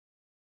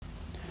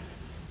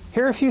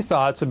Here are a few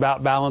thoughts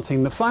about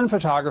balancing the fun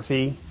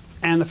photography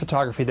and the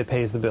photography that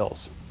pays the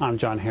bills. I'm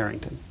John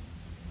Harrington.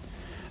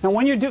 Now,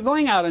 when you're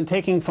going out and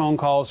taking phone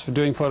calls for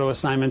doing photo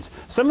assignments,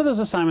 some of those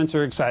assignments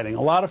are exciting.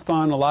 A lot of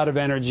fun, a lot of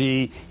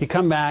energy. You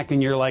come back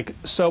and you're like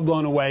so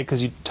blown away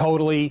because you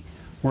totally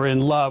were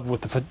in love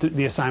with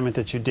the assignment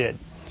that you did.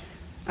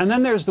 And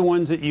then there's the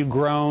ones that you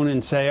groan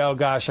and say, oh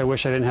gosh, I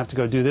wish I didn't have to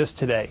go do this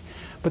today.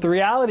 But the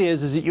reality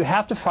is that you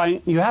have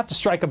to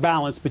strike a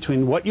balance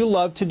between what you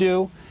love to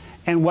do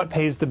and what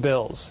pays the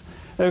bills.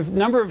 There are a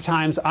number of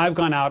times I've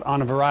gone out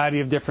on a variety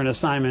of different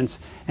assignments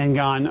and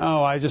gone,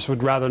 oh, I just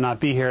would rather not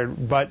be here.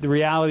 But the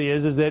reality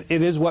is that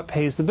it is what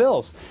pays the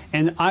bills.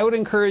 And I would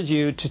encourage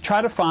you to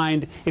try to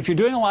find, if you're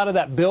doing a lot of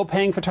that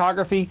bill-paying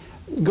photography,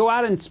 go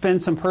out and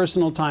spend some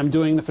personal time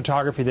doing the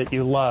photography that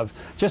you love,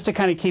 just to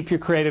kind of keep your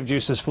creative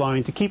juices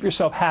flowing, to keep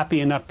yourself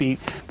happy and upbeat,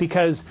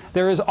 because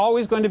there is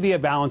always going to be a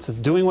balance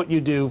of doing what you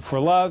do for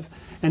love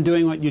and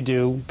doing what you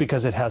do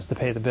because it has to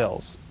pay the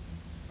bills.